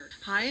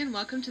Hi, and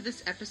welcome to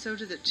this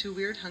episode of the Two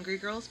Weird Hungry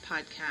Girls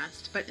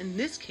podcast. But in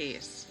this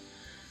case,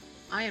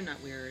 I am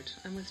not weird.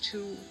 I'm with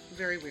two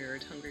very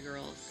weird hungry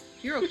girls.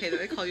 You're okay that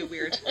I call you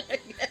weird.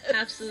 Yes.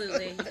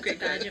 Absolutely. It's a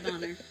badge of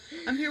honor.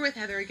 I'm here with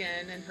Heather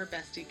again and her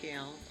bestie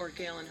Gail, or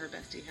Gail and her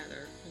bestie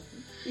Heather.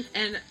 Mm-hmm.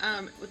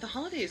 And with the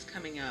holidays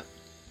coming up,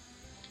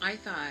 I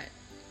thought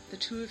the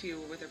two of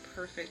you were the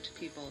perfect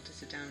people to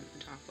sit down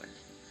and talk with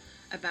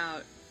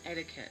about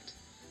etiquette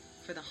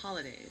for the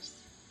holidays.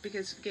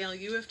 Because, Gail,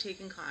 you have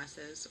taken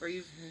classes, or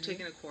you've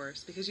taken a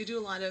course, because you do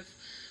a lot of...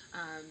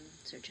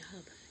 it's our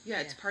job.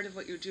 Yeah, it's part of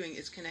what you're doing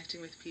is connecting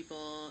with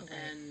people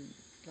and...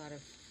 A lot of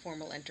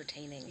formal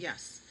entertaining.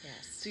 Yes.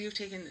 So you've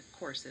taken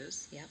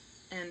courses. Yep.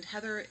 And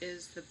Heather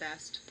is the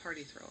best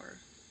party thrower.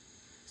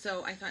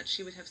 So I thought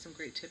she would have some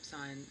great tips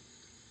on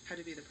how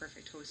to be the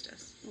perfect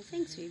hostess. Well,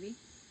 thanks, Phoebe.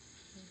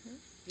 Mm-hmm.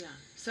 Yeah.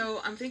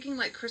 So I'm thinking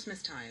like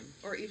Christmas time,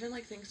 or even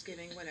like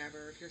Thanksgiving,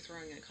 whatever, if you're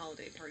throwing like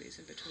holiday parties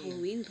in between.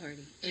 Halloween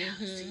party. Yeah.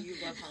 See, you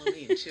love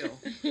Halloween too.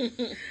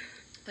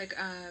 Like,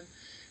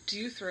 do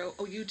you throw,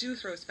 you do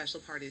throw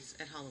special parties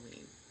at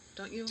Halloween,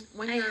 don't you?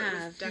 One year it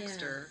was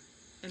Dexter,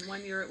 and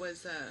one year it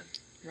was,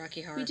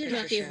 Rocky Horror. We did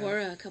Rocky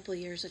Horror a couple of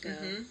years ago.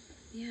 Mm-hmm.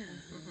 Yeah.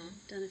 Mm-hmm.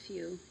 Done a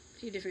few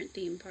different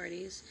theme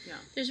parties. Yeah.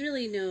 There's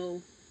really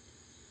no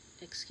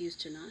excuse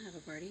to not have a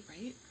party.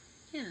 Right?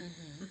 Yeah.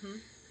 Mm-hmm. Mm-hmm.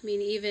 I mean,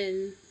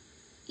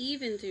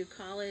 even through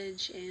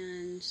college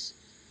and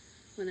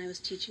when I was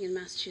teaching in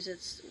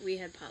Massachusetts, we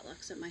had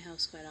potlucks at my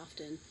house quite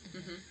often.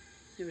 Mm-hmm.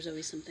 There was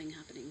always something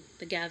happening.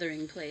 The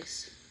gathering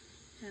place.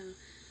 Yeah.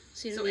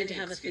 So you don't need to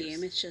have a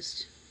theme. It's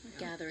just a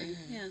gathering.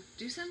 Mm-hmm. Yeah.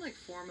 Do you send like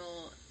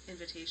formal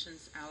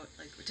invitations out?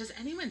 Like, does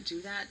anyone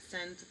do that?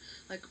 Send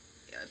like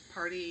a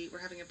party? We're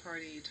having a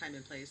party, time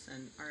and place,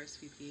 and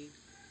RSVP.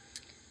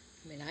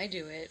 I mean, I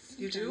do it.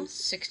 You do?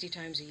 60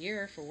 times a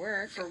year for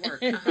work. For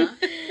work,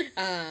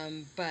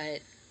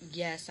 but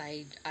yes,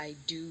 I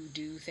do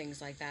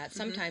things like that.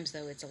 Sometimes,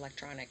 though, it's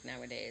electronic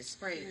nowadays.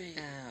 Right.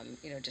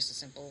 Just a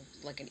simple,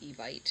 like an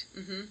Evite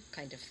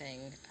kind of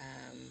thing.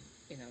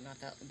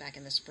 Not that back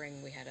in the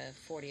spring we had a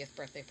 40th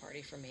birthday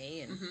party for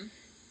me and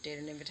did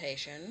an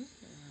invitation.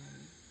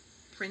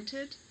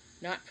 Printed?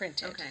 Not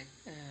printed. Okay.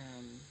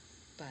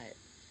 But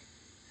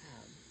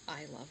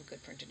I love a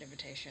good printed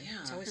invitation. Yeah,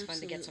 it's always fun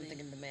to get something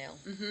in the mail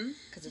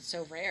because it's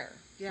so rare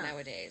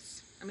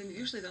nowadays. I mean,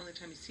 usually the only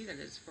time you see that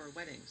is for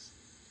weddings.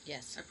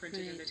 Yes. A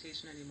printed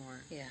invitation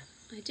anymore. Yeah.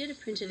 I did a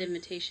printed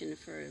invitation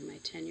for my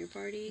tenure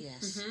party.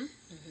 Yes.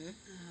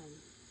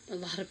 A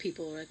lot of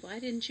people were like, "Why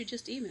didn't you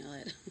just email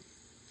it?"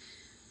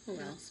 Oh,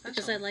 well,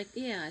 because I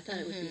thought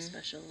it would be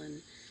special,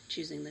 and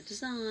choosing the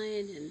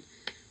design and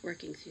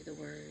working through the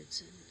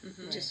words,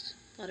 and just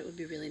thought it would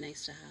be really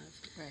nice to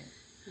have.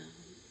 Right.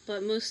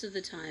 But most of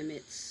the time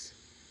it's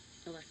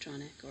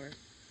electronic or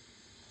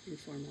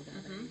informal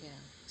gathering. Yeah.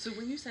 So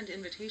when you send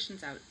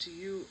invitations out, do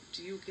you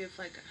give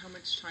like how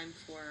much time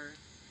for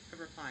a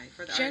reply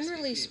for the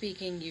Generally RSVP?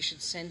 speaking, you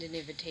should send an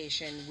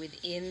invitation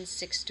within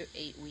 6 to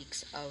 8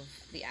 weeks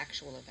of the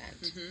actual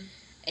event.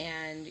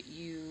 And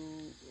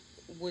you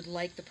would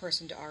like the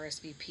person to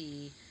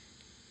RSVP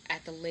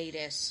at the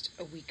latest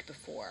a week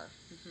before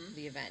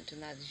the event,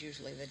 and that is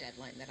usually the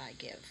deadline that I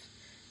give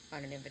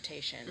on an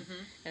invitation.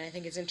 And I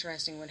think it's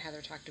interesting when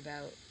Heather talked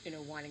about,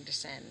 wanting to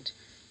send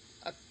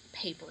a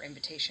paper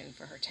invitation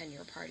for her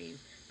 10-year party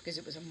because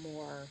it was a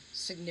more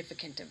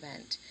significant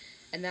event.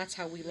 And that's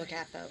how we look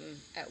at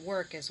them at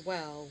work as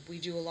well. We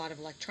do a lot of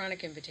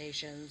electronic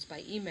invitations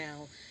by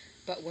email,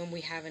 but when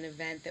we have an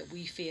event that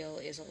we feel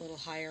is a little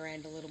higher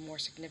end, a little more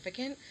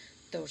significant,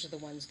 those are the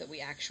ones that we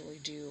actually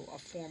do a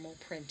formal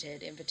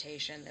printed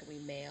invitation that we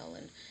mail,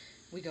 and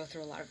we go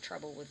through a lot of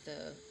trouble with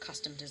the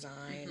custom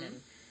design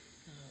and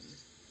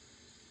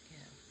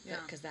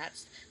because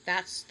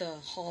that's the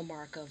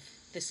hallmark of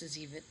this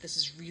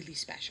is really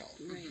special.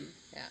 Right.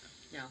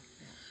 Yeah.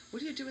 What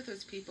do you do with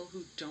those people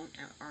who don't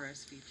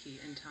RSVP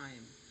in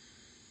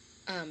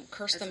time?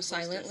 Curse them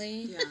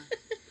silently. Yeah.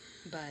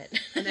 But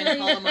and then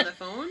call them on the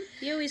phone?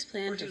 You always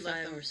plan for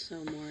 5 or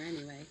so more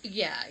anyway.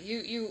 Yeah,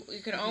 you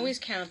can always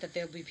count that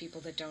there'll be people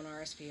that don't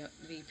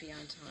RSVP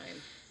on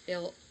time.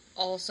 There'll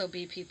also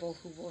be people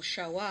who will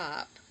show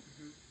up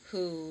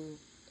who,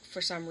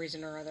 for some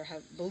reason or other,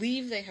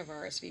 believe they have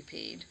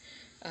RSVP'd,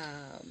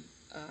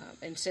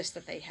 insist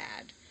that they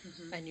had,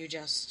 and you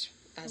just...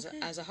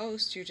 As a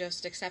host, you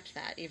just accept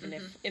that, even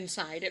if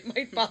inside it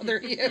might bother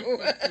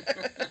you.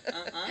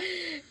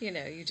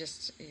 You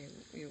just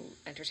you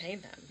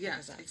entertain them.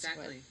 Yes, that's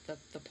exactly. What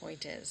the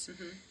point is.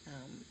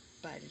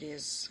 But it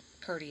is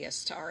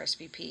courteous to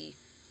RSVP,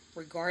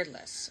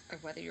 regardless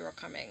of whether you're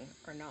coming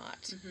or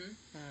not.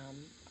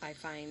 I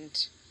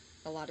find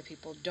a lot of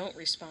people don't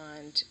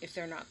respond if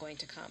they're not going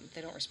to come.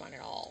 They don't respond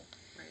at all.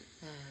 Right.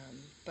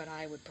 But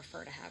I would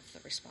prefer to have the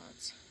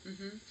response,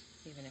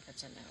 even if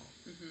it's a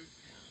no.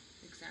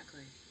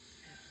 Exactly.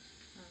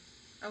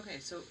 Yeah. Okay,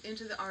 so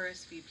into the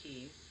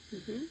RSVP.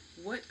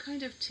 What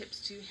kind of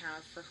tips do you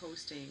have for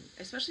hosting,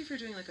 especially if you're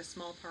doing like a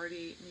small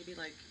party, maybe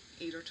like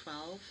 8 or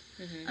 12,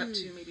 up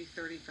to maybe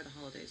 30 for the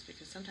holidays,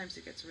 because sometimes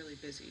it gets really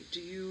busy. Do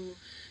you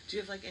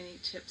have like any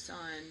tips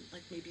on,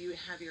 like, maybe you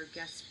have your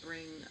guests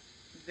bring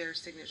their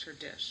signature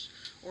dish,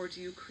 or do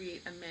you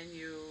create a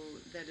menu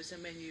that is a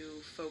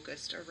menu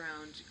focused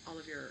around all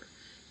of your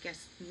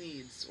guest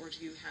needs, or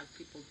do you have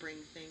people bring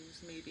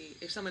things, maybe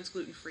if someone's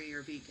gluten-free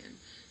or vegan,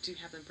 do you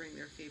have them bring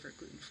their favorite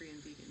gluten-free and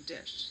vegan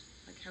dish?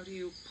 Like, how do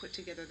you put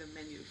together the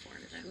menu for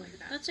an event like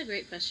that? That's a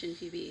great question,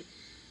 Phoebe,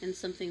 and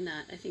something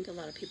that I think a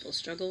lot of people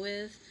struggle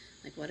with.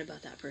 Like, what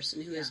about that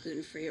person who is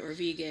gluten-free or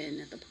vegan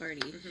at the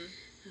party?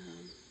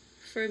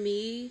 For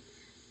me,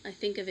 I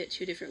think of it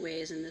two different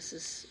ways, and it's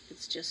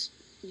just,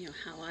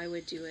 how I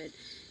would do it.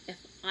 If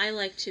I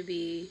like to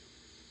be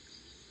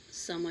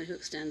someone who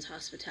extends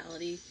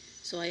hospitality,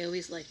 so I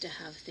always like to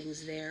have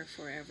things there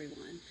for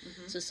everyone,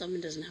 so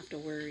someone doesn't have to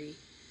worry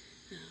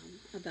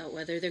about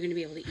whether they're going to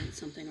be able to eat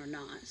something or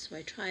not. So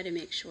I try to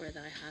make sure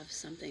that I have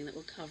something that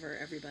will cover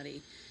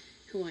everybody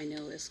who I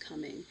know is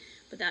coming.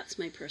 But that's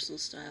my personal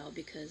style,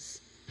 because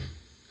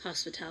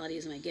hospitality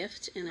is my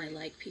gift, and I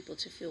like people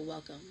to feel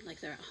welcome,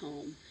 like they're at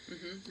home.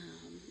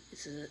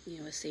 It's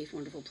a safe,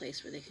 wonderful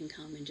place where they can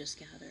come and just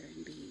gather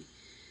and be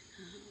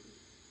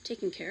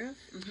taken care of,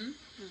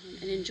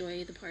 and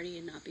enjoy the party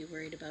and not be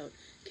worried about,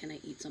 can I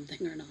eat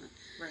something or not?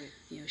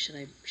 Right.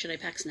 Should I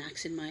pack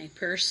snacks in my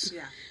purse?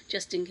 Yeah.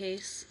 Just in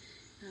case.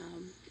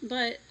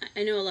 But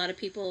I know a lot of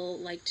people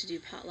like to do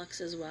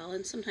potlucks as well,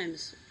 and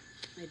sometimes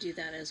I do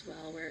that as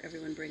well, where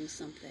everyone brings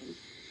something,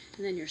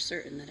 and then you're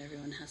certain that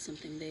everyone has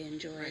something they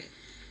enjoy. Right.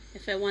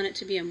 If I want it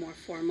to be a more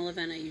formal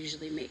event, I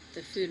usually make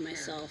the food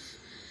myself,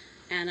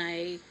 and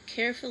I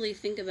carefully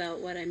think about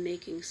what I'm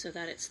making so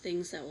that it's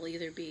things that will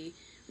either be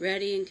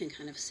ready and can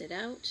kind of sit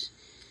out,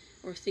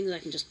 or things I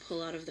can just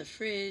pull out of the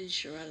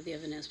fridge or out of the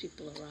oven as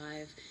people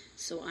arrive,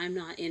 so I'm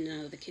not in and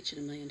out of the kitchen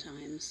a million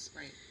times.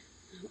 Right.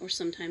 Or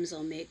sometimes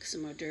I'll make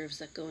some hors d'oeuvres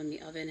that go in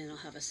the oven, and I'll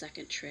have a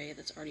second tray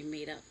that's already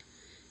made up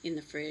in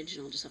the fridge,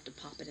 and I'll just have to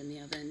pop it in the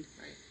oven.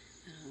 Right.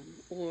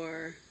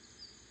 Or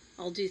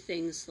I'll do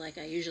things like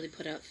I usually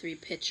put out 3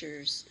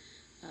 pitchers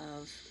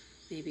of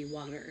maybe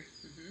water,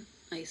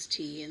 iced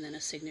tea, and then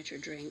a signature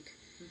drink,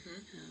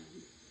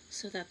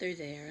 so that they're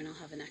there, and I'll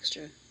have an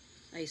extra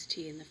iced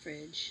tea in the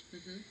fridge.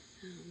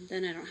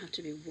 Then I don't have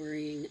to be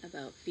worrying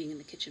about being in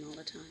the kitchen all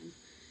the time.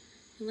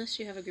 Unless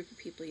you have a group of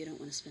people you don't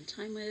want to spend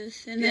time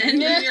with, and then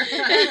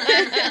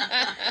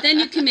then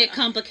you can make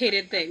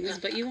complicated things.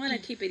 But you want to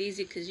keep it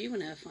easy because you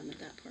want to have fun at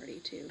that party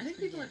too. I think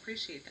people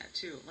appreciate that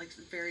too, like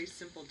very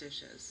simple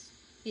dishes.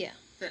 Yeah.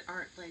 That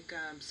aren't like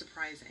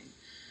surprising.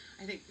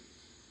 I think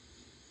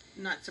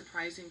not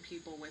surprising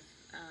people with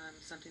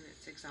something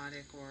that's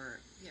exotic or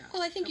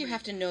Well, I think you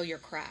have to know your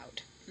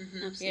crowd.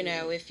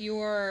 Absolutely. If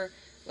you're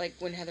like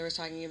when Heather was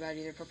talking about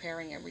either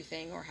preparing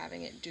everything or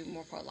having it do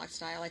more potluck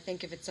style, I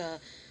think if it's a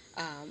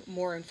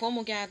more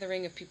informal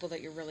gathering of people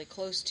that you're really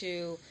close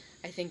to,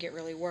 I think it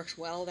really works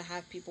well to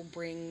have people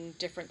bring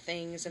different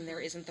things, and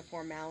there isn't the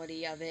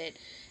formality of it,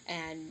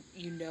 and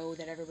you know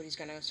that everybody's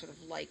going to sort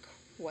of like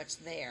what's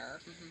there.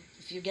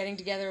 If you're getting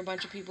together a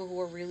bunch of people who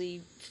are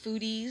really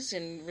foodies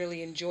and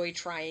really enjoy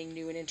trying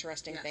new and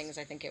interesting things,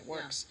 I think it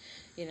works.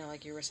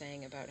 Like you were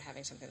saying about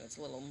having something that's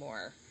a little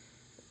more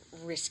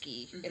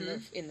risky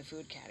in the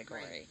food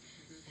category. Right.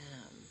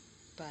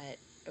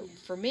 But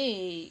for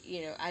me,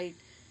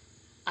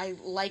 I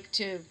like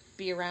to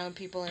be around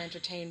people and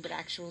entertain, but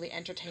actually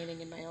entertaining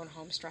in my own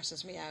home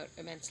stresses me out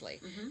immensely,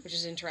 which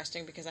is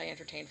interesting because I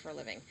entertain for a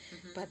living.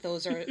 But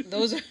those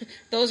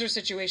are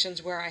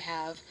situations where I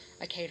have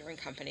a catering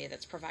company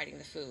that's providing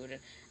the food.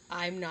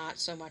 I'm not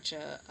so much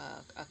a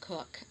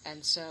cook,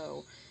 and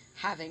so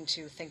having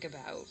to think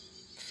about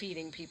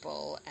feeding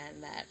people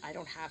and that I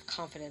don't have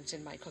confidence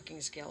in my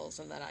cooking skills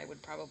and that I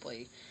would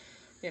probably,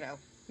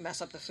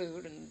 mess up the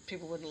food and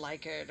people wouldn't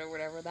like it or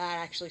whatever, that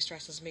actually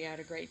stresses me out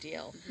a great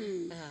deal.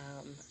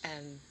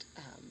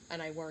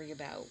 And I worry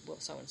about, will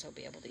so-and-so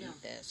be able to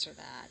eat this or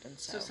that? And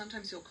so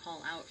sometimes you'll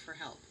call out for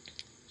help.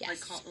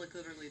 Yes. Like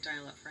literally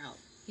dial up for help.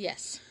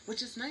 Yes.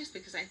 Which is nice,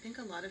 because I think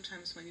a lot of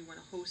times when you want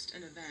to host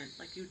an event,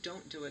 like, you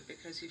don't do it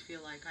because you feel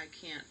like, I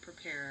can't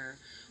prepare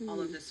all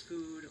of this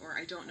food, or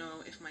I don't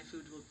know if my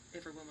food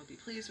everyone will be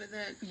pleased with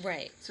it.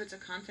 Right. So it's a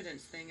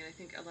confidence thing, and I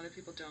think a lot of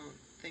people don't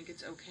think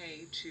it's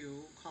okay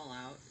to call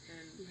out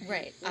and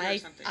right. order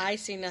something. I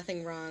see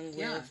nothing wrong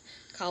with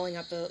calling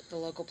up the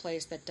local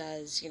place that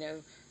does,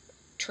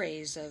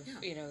 trays of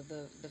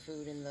the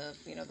food in the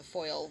the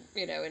foil,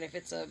 and if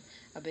it's a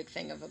big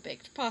thing of a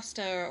baked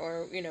pasta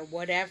or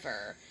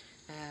whatever,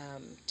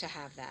 to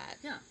have that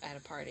at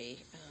a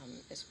party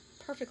is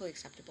perfectly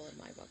acceptable in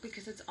my book,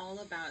 because it's all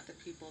about the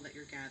people that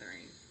you're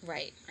gathering.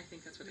 Right. I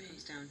think that's what it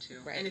comes down to.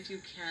 Right. And if you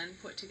can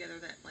put together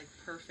that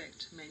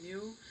perfect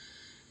menu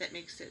that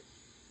makes it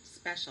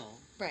special.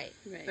 Right.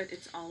 But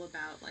it's all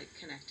about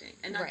connecting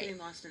and not getting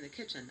lost in the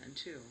kitchen then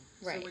too.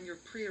 Right. So when you're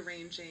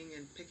pre-arranging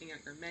and picking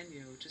out your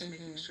menu, just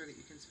making sure that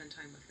you can spend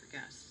time with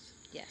your guests.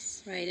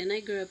 Yes. Right. And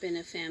I grew up in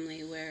a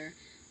family where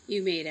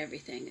you made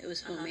everything. It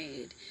was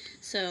homemade.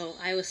 So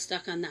I was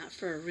stuck on that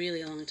for a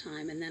really long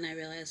time, and then I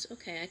realized,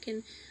 okay,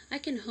 I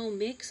can home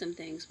make some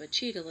things, but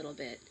cheat a little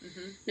bit.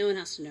 No one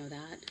has to know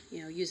that.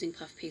 Using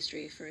puff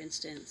pastry, for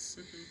instance,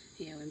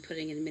 and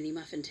putting in mini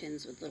muffin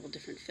tins with little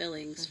different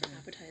fillings for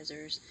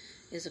appetizers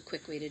is a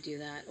quick way to do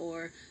that.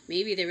 Or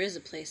maybe there is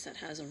a place that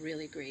has a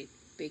really great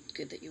baked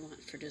good that you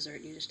want for dessert,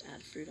 and you just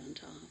add fruit on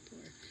top,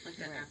 or like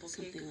that apple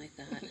cake, something like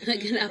that,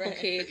 like an apple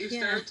cake. That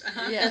you served.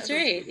 That's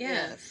right.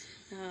 Yeah. Yes.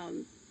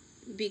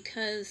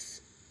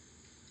 Because,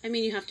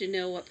 you have to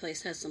know what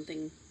place has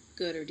something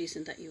good or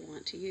decent that you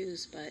want to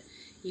use, but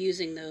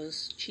using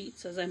those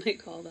cheats, as I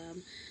might call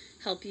them,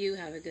 help you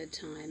have a good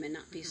time and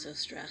not be so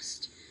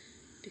stressed.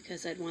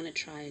 Because I'd want to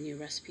try a new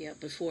recipe out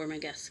before my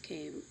guests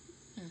came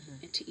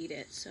to eat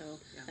it, so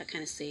that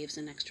kind of saves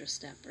an extra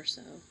step or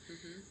so.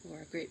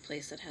 Or a great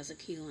place that has a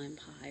key lime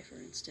pie, for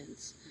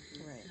instance.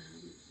 Right.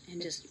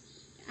 And just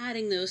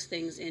adding those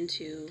things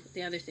into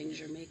the other things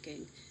you're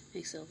making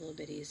makes it a little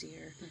bit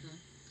easier.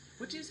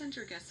 What do you send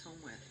your guests home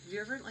with? Have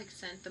you ever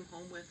sent them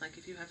home with,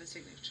 if you have a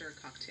signature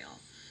cocktail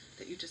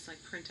that you just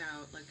print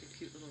out a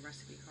cute little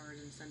recipe card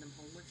and send them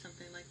home with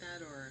something like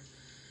that, or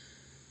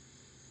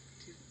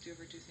do you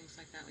ever do things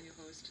like that when you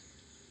host?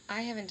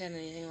 I haven't done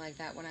anything like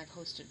that when I've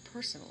hosted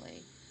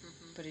personally,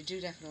 but I do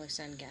definitely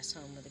send guests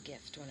home with a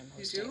gift when I'm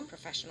hosting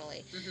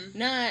professionally.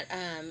 Not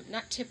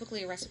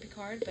typically a recipe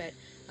card, but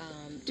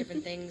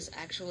different things.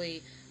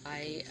 Actually,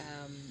 I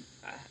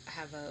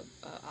have a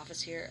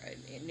office here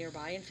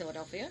nearby in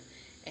Philadelphia,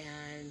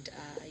 and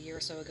a year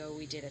or so ago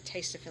we did a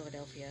Taste of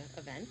Philadelphia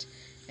event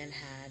and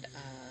had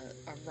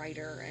a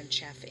writer and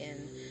chef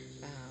in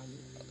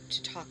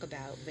to talk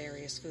about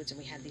various foods, and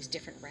we had these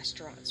different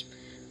restaurants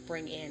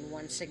bring in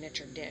one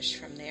signature dish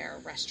from their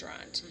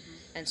restaurant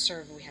and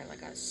serve. We had a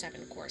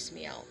 7-course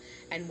meal,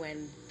 and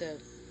when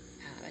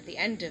at the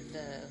end of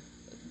the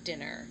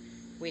dinner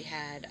we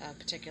had a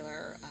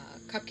particular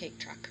cupcake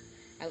truck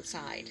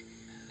outside,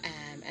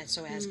 and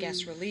so as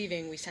guests were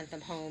leaving, we sent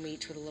them home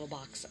each with a little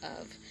box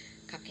of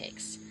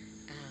cupcakes.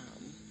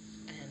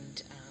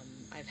 And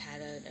I've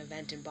had an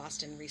event in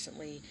Boston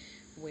recently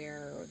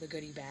where the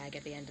goodie bag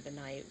at the end of the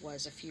night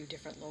was a few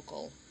different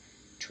local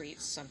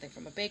treats, something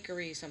from a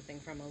bakery, something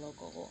from a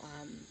local,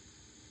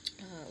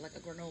 like a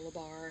granola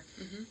bar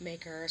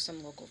maker,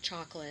 some local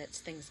chocolates,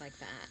 things like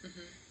that,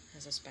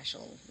 as a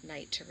special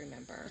night to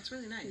remember. That's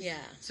really nice. Yeah.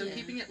 So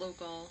keeping it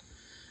local,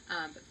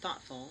 but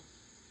thoughtful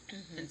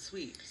and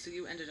sweet. So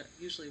you ended up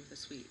usually with a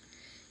sweet.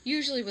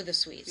 Usually with a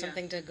sweet,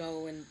 something to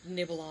go and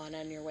nibble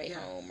on your way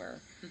home, or.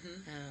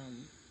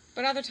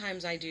 But other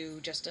times I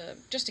do just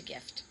a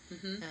gift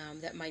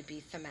that might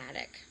be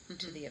thematic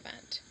to the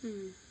event.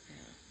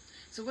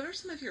 So what are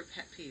some of your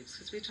pet peeves?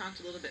 Because we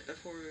talked a little bit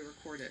before we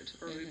recorded,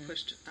 or we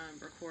pushed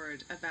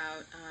record,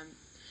 about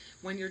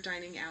when you're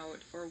dining out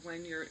or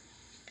when you're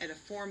at a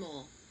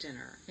formal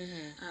dinner,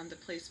 the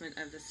placement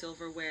of the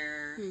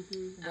silverware,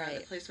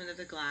 the placement of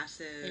the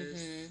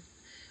glasses.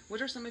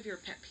 What are some of your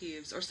pet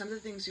peeves, or some of the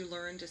things you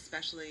learned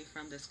especially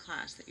from this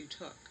class that you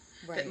took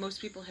that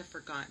most people have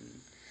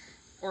forgotten,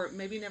 or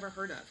maybe never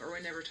heard of, or were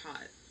never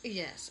taught?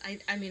 Yes,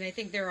 I mean, I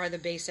think there are the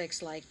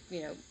basics, like,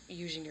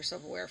 using your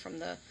silverware from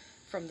the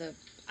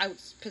out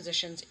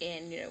positions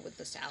in, with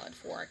the salad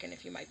fork, and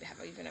if you might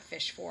have even a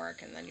fish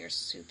fork, and then your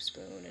soup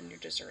spoon and your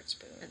dessert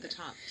spoon at the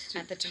top.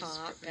 At the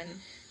top, and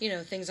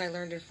things I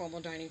learned in formal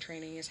dining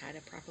training is how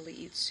to properly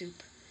eat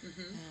soup.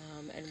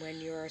 And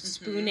when you're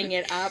spooning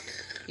it up,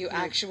 you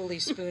actually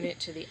spoon it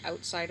to the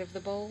outside of the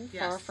bowl,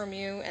 far from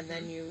you, and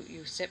then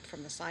you sip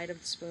from the side of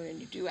the spoon,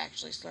 and you do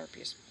actually slurp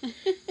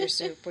your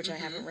soup, which I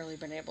haven't really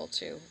been able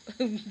to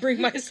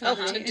bring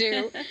myself to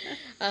do.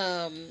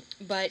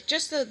 But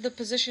just the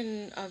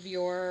position of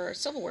your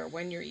silverware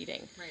when you're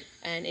eating,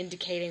 and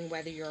indicating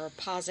whether you're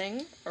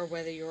pausing or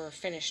whether you're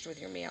finished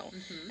with your meal.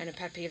 And a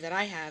pet peeve that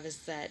I have is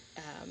that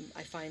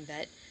I find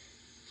that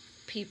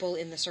people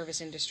in the service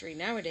industry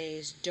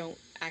nowadays they're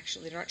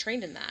not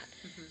trained in that,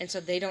 and so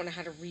they don't know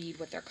how to read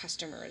what their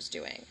customer is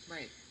doing.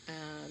 Right.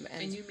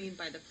 And you mean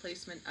by the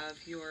placement of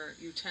your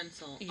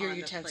utensil your on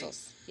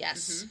utensils, the plate.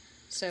 Yes.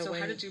 So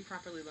how did you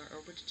properly learn, or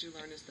what did you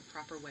learn is the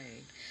proper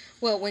way?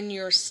 Well, when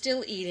you're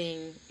still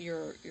eating,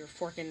 your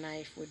fork and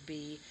knife would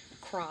be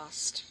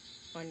crossed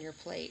on your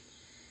plate,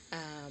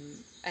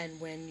 and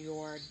when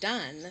you're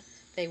done,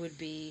 they would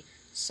be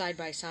side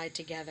by side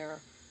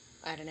together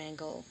at an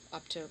angle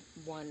up to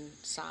one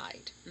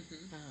side,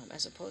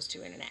 as opposed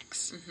to in an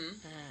X.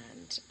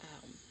 And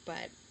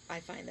but I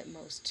find that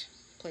most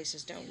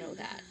places don't know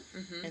that,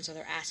 and so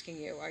they're asking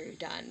you, "Are you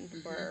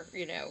done?" Or Do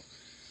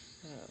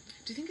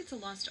you think it's a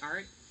lost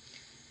art?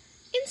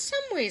 In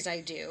some ways, I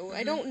do.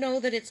 I don't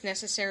know that it's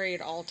necessary at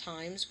all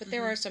times, but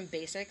there are some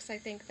basics I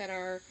think that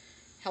are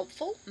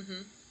helpful,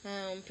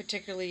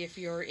 particularly if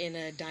you're in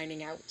a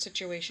dining out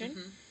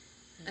situation.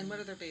 And what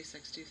other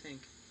basics do you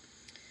think?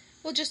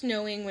 Well, just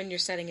knowing when you're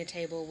setting a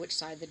table, which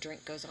side the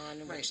drink goes on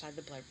and which side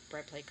the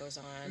bread plate goes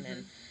on,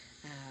 and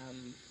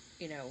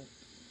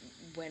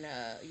when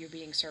you're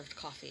being served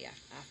coffee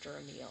after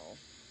a meal,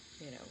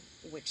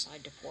 which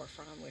side to pour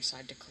from, which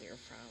side to clear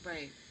from.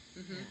 Right.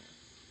 Mm-hmm.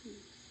 Yeah.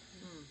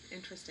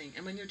 Interesting.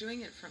 And when you're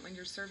doing it when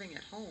you're serving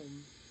at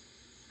home,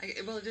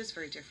 it is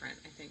very different,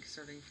 I think,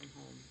 serving from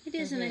home. It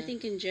is, and I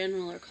think in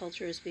general our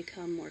culture has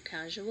become more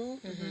casual.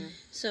 Mm-hmm.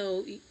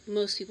 So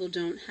most people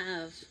don't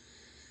have,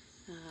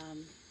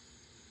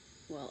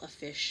 a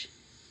fish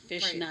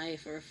Right.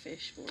 knife or a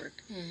fish fork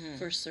Mm-hmm.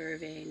 for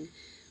serving.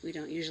 We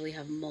don't usually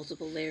have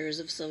multiple layers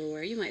of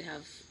silverware. You might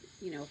have,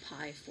 a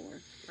pie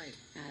fork Right.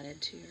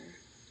 added to your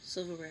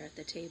silverware at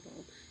the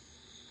table.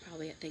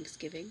 Probably at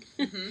Thanksgiving,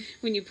 Mm-hmm.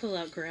 when you pull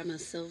out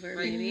Grandma's silver,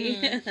 Right. maybe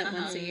Mhm. that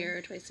once a year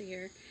or twice a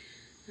year.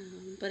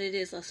 But it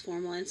is less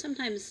formal, and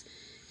sometimes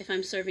if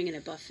I'm serving in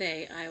a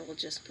buffet, I will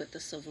just put the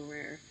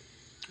silverware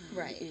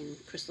Right. in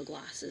crystal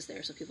glasses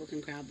there, so people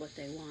can grab what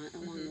they want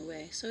along Mhm. the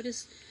way. So it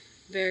is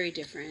very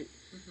different.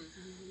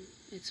 Mm-hmm.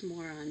 It's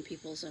more on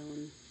people's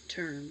own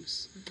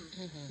terms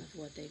Mm-hmm. of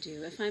what they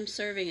do. If I'm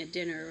serving a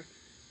dinner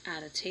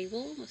at a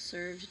table, a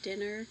served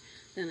dinner,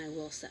 then I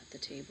will set the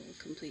table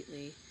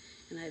completely.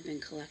 And I've been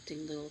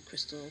collecting little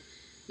crystal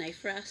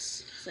knife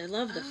rests. So I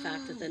love the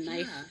fact that the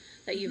knife yeah.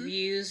 that you've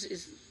used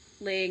is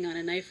laying on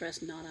a knife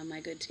rest, not on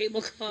my good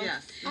tablecloth.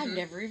 Yes. I've Mhm.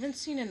 never even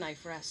seen a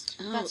knife rest.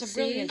 Oh, That's a see?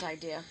 brilliant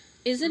idea.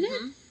 Isn't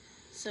Mhm. it?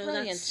 So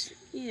Brilliant.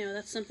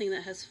 that's something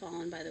that has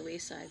fallen by the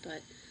wayside,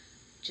 but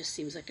just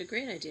seems like a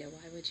great idea.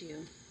 Why would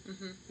you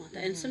Mm-hmm. want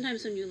that? And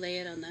sometimes when you lay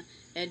it on the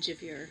edge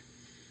of your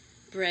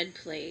bread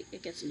plate,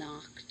 it gets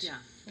knocked. Yeah.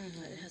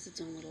 But it has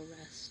its own little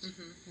rest.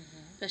 Mm-hmm.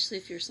 Especially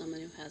if you're someone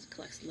who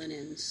collects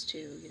linens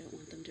too. You don't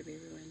want them to be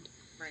ruined.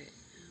 Right.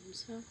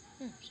 So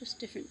just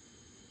different,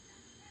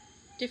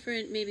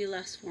 maybe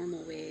less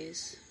formal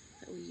ways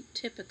that we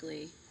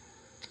typically.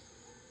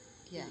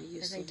 Yeah,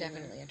 use I think silverware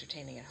definitely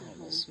entertaining at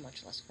home is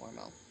much less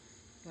formal.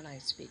 When I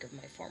speak of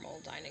my formal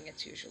dining,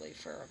 it's usually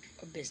for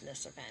a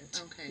business event.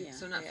 Okay. Yeah.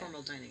 So not Yeah.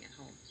 formal dining at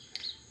home.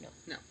 No.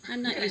 No.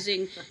 I'm not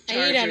using.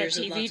 I eat on a chargers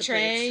with TV lots of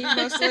tray plates.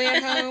 mostly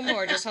at home,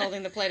 or just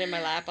holding the plate in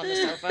my lap on the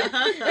sofa.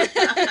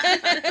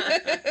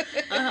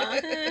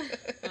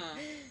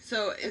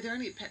 So, are there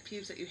any pet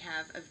peeves that you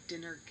have of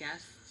dinner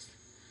guests?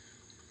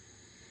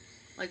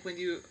 Like when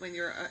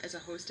you're as a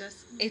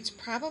hostess? It's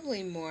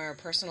probably more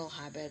personal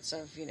habits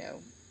of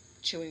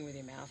chewing with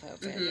your mouth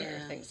open Mhm. or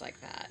Yeah. things like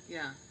that.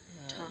 Yeah.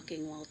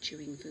 Talking while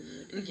chewing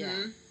food.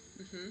 Yeah.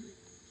 Mm-hmm.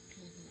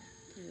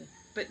 Ugh.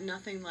 But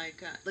nothing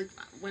like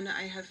when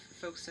I have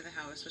folks to the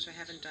house, which I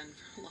haven't done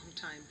for a long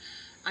time.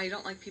 I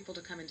don't like people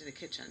to come into the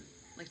kitchen,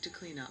 like to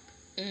clean up.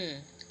 Mm.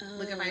 Oh,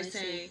 Like if I see.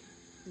 say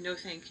no,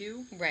 thank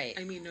you. Right.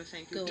 I mean no,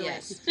 thank you. Go Don't.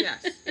 away.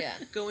 Yes. Yeah.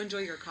 Go enjoy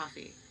your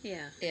coffee.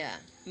 Yeah. Yeah.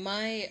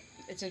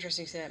 It's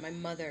interesting to say that my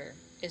mother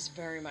is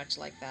very much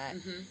like that.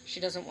 Mhm. She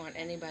doesn't want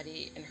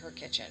anybody in her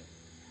kitchen.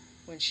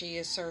 When she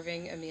is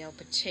serving a meal,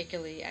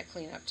 particularly at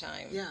cleanup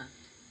time, Yeah.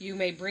 you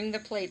may bring the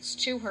plates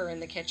to her in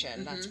the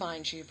kitchen. That's Mhm.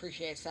 fine. She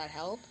appreciates that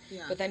help.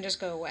 Yeah. But then just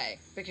go away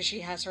because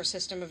she has her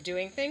system of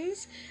doing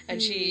things,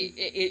 and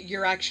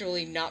you're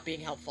actually not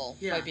being helpful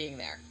Yeah. by being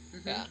there.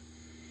 Mhm. Yeah.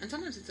 And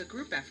sometimes it's a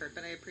group effort,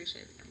 but I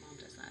appreciate that your mom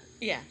does that.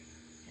 Yeah.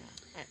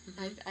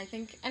 I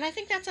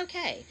think that's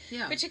okay.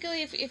 Yeah.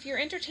 Particularly if you're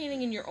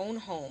entertaining in your own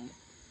home,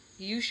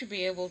 you should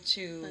be able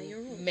to By your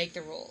rules. make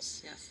the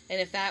rules. Yes. And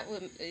if that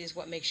is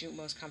what makes you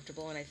most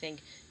comfortable, and I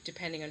think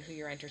depending on who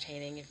you're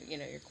entertaining, if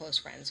your close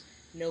friends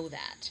know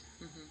that,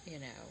 Mm-hmm.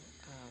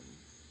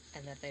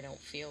 and that they don't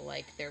feel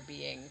like they're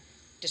being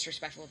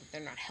disrespectful, that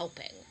they're not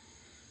helping,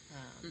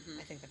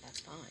 I think that's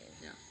fine.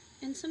 Yeah.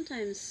 And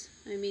sometimes,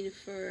 I mean,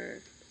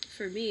 for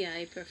me,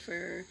 I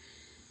prefer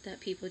that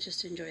people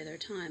just enjoy their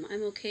time.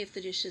 I'm okay if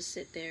the dishes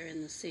sit there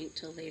in the sink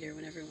till later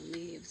when everyone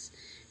leaves,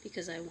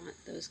 because I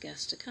want those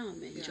guests to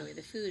come, enjoy Yeah.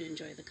 the food,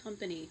 enjoy the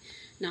company,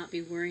 not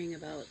be worrying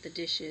about the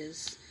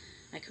dishes.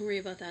 I can worry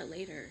about that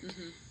later.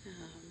 Mm-hmm.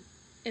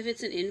 If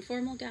it's an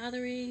informal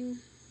gathering,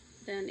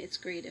 then it's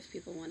great if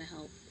people want to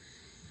help.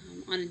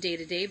 On a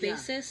day-to-day Yeah.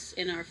 basis,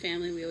 in our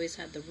family, we always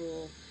had the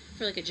rule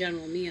for like a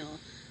general meal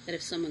that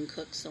if someone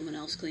cooks, someone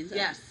else cleans up.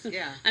 Yes.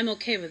 Yeah. I'm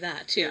okay with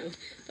that too. Yeah.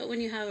 But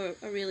when you have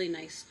a really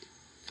nice,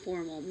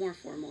 more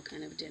formal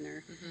kind of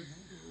dinner,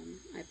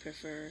 I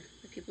prefer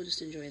that people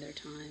just enjoy their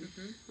time.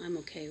 I'm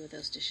okay with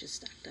those dishes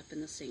stacked up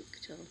in the sink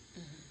till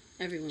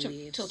everyone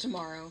leaves. Till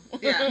tomorrow.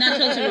 Yeah. Not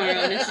till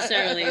tomorrow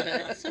necessarily,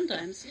 but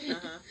sometimes.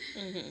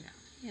 Uh-huh.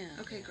 Yeah.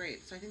 Okay,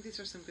 great. So I think these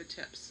are some good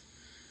tips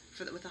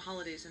with the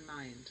holidays in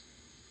mind.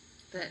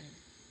 That,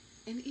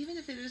 and even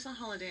if it is a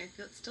holiday,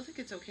 I still think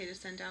it's okay to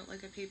send out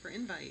like a paper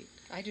invite.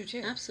 I do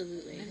too.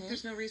 Absolutely. I think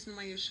there's no reason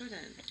why you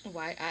shouldn't.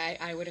 Why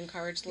I would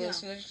encourage the Yeah.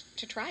 listeners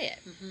to try it.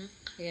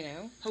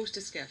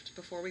 Hostess gift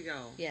before we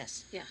go.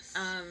 Yes. Yes.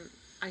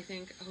 I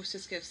think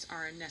hostess gifts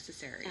are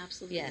necessary.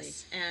 Absolutely.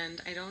 Yes.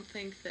 And I don't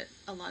think that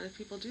a lot of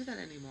people do that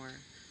anymore.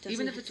 Doesn't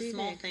Even if have it's to a be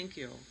small big. thank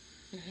you.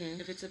 Mm-hmm.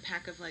 If it's a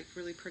pack of like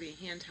really pretty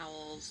hand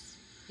towels.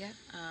 Yeah.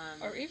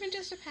 Um, Or even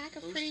just a pack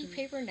of pretty lotion.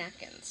 paper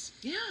napkins.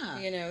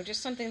 yeah.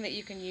 Just something that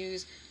you can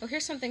use. Oh,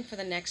 here's something for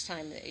the next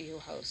time that you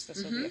host.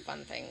 This will be a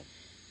fun thing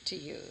to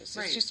use.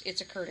 Right.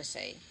 It's a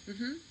courtesy.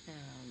 Mm-hmm.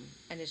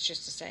 And it's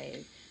just to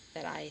say,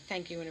 that I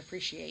thank you and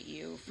appreciate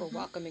you for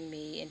welcoming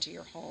me into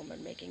your home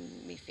and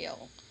making me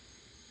feel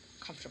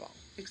comfortable.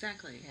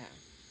 Exactly. Yeah.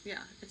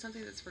 Yeah, it's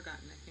something that's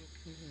forgotten. I think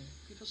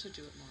people should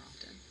do it more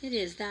often. It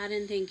is that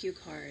and thank you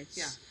cards.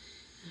 Yeah.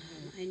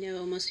 I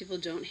know most people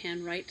don't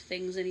handwrite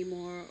things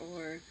anymore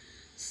or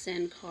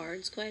send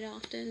cards quite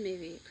often,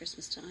 maybe at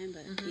Christmas time,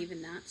 but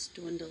even that's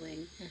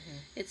dwindling.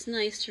 It's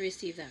nice to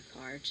receive that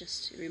card.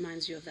 Just it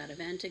reminds you of that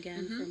event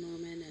again for a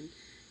moment, and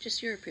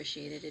just you're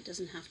appreciated. It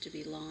doesn't have to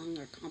be long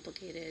or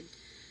complicated.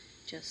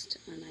 Just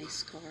a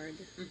nice card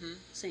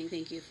saying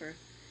thank you for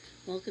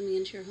welcoming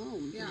into your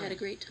home. Yeah. We had a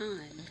great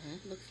time.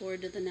 Look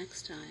forward to the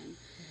next time.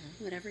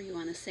 Whatever you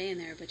want to say in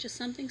there, but just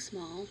something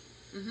small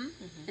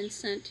and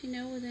sent,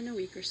 within a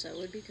week or so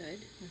would be good.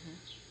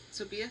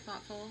 So be a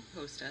thoughtful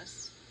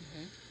hostess.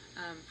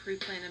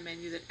 Pre-plan a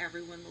menu that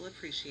everyone will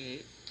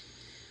appreciate.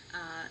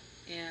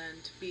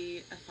 And be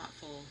a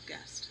thoughtful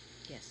guest.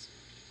 Yes.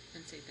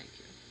 And say thank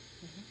you.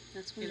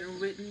 That's In a wonderful.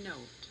 written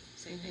note,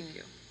 say thank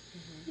you.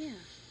 Yeah.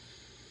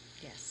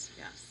 Yes.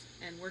 Yes.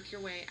 And work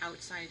your way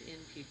outside in,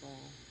 people.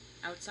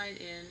 Outside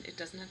in, it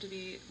doesn't have to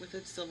be with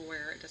a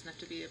silverware. It doesn't have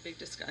to be a big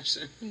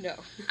discussion. No.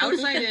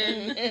 Outside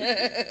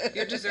in,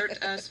 your dessert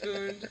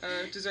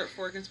dessert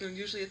fork and spoon,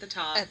 usually at the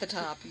top. At the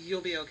top. You'll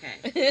be okay.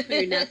 Put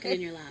your napkin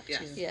in your lap, Yes.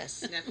 too.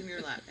 Yes. Napkin in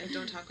your lap. And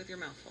don't talk with your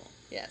mouth full.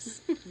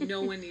 Yes.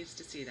 No one needs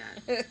to see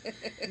that.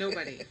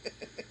 Nobody.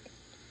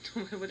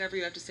 Whatever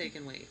you have to say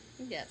can wait.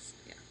 Yes.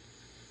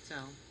 So,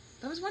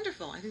 that was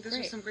wonderful. I think those were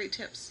Great. some great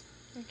tips.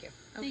 Thank you.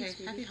 Okay, Thanks,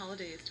 Phoebe. happy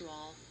holidays to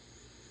all.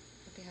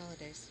 Happy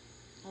holidays.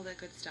 All that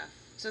good stuff.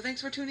 So thanks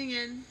for tuning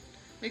in.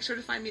 Make sure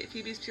to find me at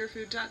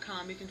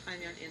phoebespurefood.com. You can find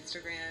me on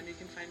Instagram. You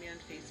can find me on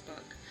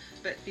Facebook.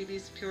 But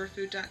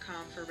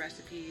phoebespurefood.com for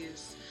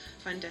recipes,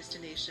 fun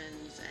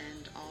destinations,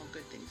 and all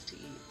good things to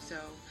eat. So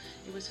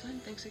it was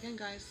fun. Thanks again,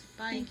 guys.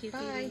 Bye. Thank you, Bye.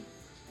 Phoebe.